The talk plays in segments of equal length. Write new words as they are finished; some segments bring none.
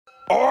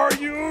Are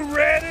you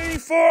ready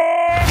for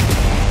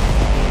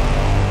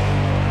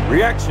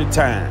reaction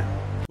time?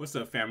 What's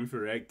up, family? For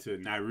react to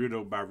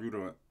Naruto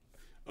Boruto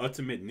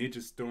Ultimate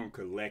Ninja Storm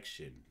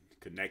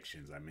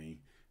Connections. I mean,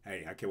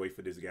 hey, I can't wait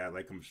for this guy.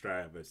 Like, I'm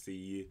strive, but see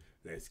you.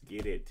 Let's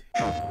get it.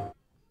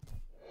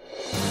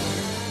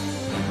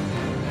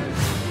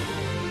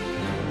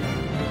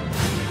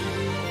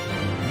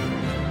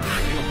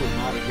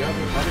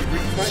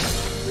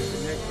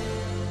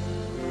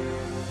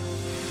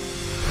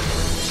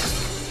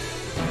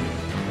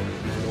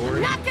 I'm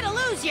not gonna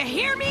lose, you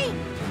hear me?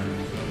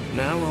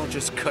 Now I'll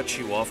just cut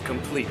you off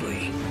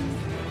completely.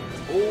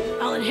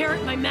 I'll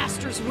inherit my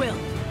master's will.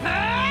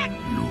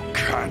 You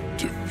can't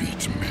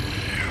defeat me.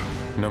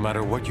 No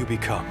matter what you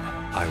become,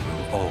 I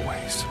will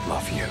always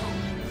love you.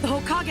 The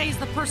Hokage is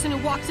the person who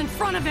walks in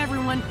front of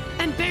everyone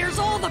and bears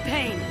all the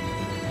pain.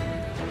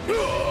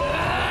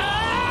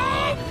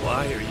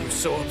 Why are you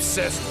so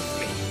obsessed with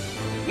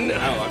me? No,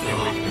 I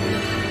can't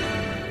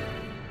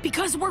wait.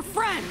 Because we're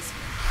friends.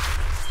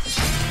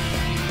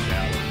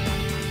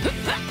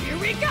 Here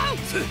we go!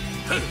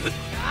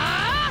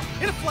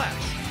 In a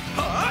flash!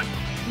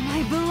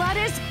 My blood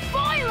is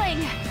boiling!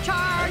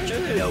 Charge!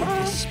 No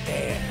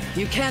despair.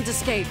 You can't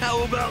escape.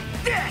 How about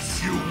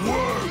this? You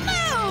worm!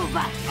 Move!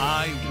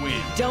 I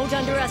win. Don't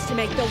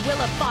underestimate the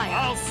will of fire.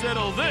 I'll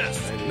settle this.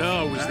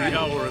 Now is the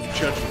hour of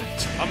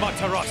judgment.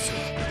 Amaterasu.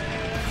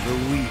 The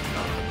weak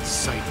are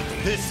unsightly.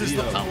 This is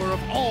the power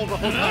of all the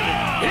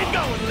Hokage. Get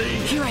going,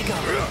 Lee. Here I go.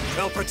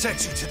 I'll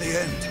protect you to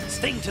the end.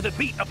 Sting to the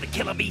beat of the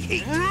killer bee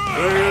heat.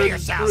 Prepare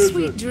yourself.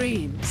 Sweet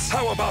dreams.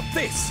 How about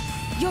this?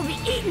 You'll be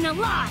eaten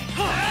alive.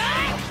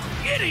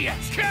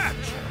 Idiots!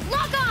 Catch!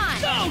 Lock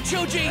on! Go,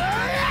 Choji!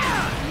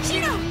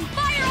 Shino,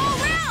 fire all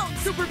rounds!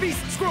 Super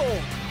Beast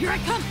Scroll! Here I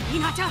come,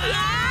 Hinata!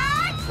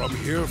 From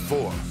here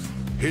forth,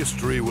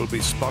 history will be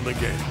spun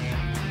again.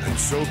 And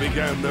so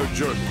began their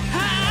journey.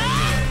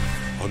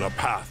 On a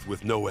path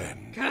with no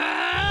end.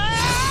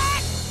 I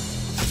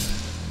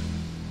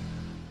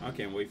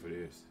can't wait for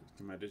this.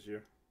 Come out this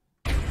year.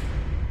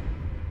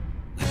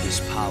 With this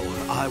power,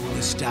 I will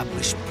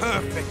establish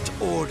perfect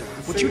order.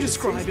 What you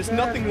describe is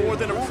nothing more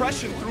than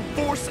oppression through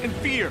force and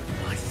fear.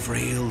 My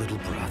frail little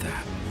brother.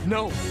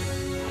 No.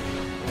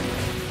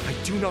 I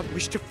do not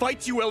wish to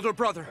fight you, elder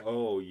brother.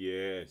 Oh,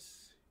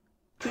 yes.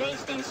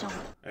 PlayStation.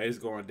 Hey, it's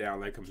going down.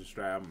 Like, come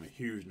subscribe. I'm a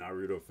huge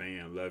Naruto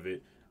fan. Love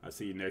it. I'll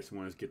see you next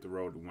one. Let's get the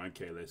road to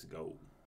 1K. Let's go.